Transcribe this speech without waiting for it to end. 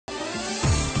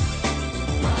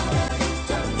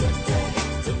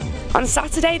On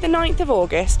Saturday the 9th of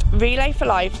August, Relay for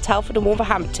Life Telford and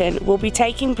Wolverhampton will be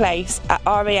taking place at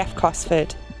RAF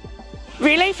Cosford.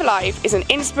 Relay for Life is an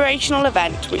inspirational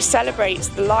event which celebrates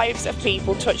the lives of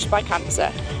people touched by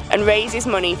cancer and raises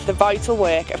money for the vital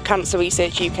work of Cancer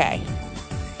Research UK.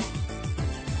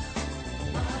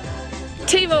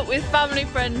 Team up with family,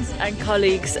 friends and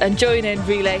colleagues and join in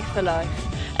Relay for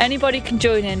Life. Anybody can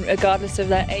join in regardless of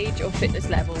their age or fitness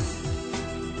level.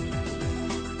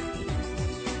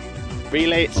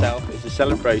 Relay itself is a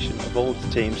celebration of all the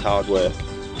team's hard work.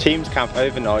 Teams camp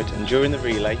overnight and during the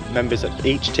relay, members of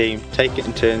each team take it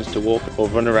in turns to walk or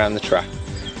run around the track.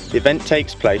 The event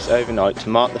takes place overnight to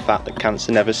mark the fact that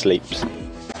cancer never sleeps.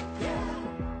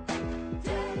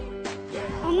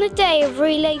 On the day of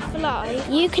Relay for Life,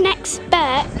 you can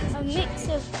expect a mix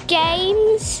of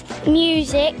games,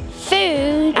 music,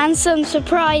 food and some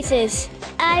surprises.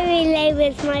 I relay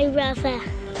with my brother.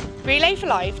 Relay for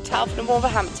Life Telford and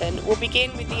Wolverhampton will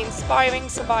begin with the Inspiring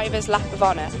Survivors Lap of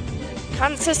Honour.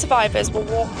 Cancer survivors will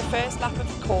walk the first lap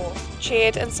of the course,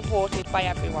 cheered and supported by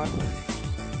everyone.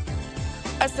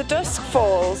 As the dusk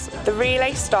falls, the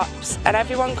relay stops and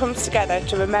everyone comes together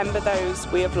to remember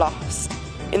those we have lost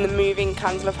in the moving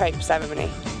Candle of Hope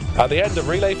ceremony. At the end of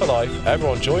Relay for Life,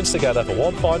 everyone joins together for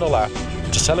one final lap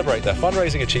to celebrate their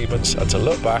fundraising achievements and to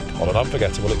look back on an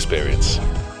unforgettable experience.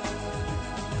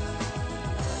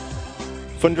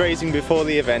 Fundraising before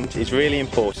the event is really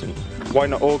important. Why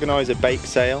not organise a bake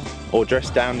sale or dress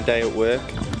down a day at work?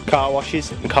 Car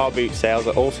washes and car boot sales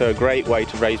are also a great way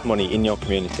to raise money in your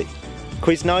community.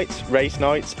 Quiz nights, race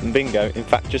nights and bingo, in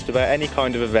fact just about any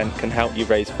kind of event can help you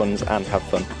raise funds and have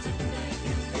fun.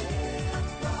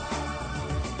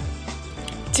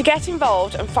 To get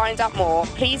involved and find out more,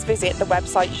 please visit the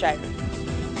website shown.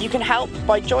 You can help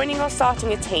by joining or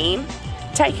starting a team,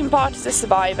 taking part as a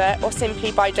survivor or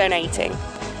simply by donating.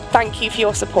 Thank you for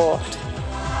your support.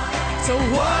 So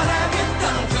what have you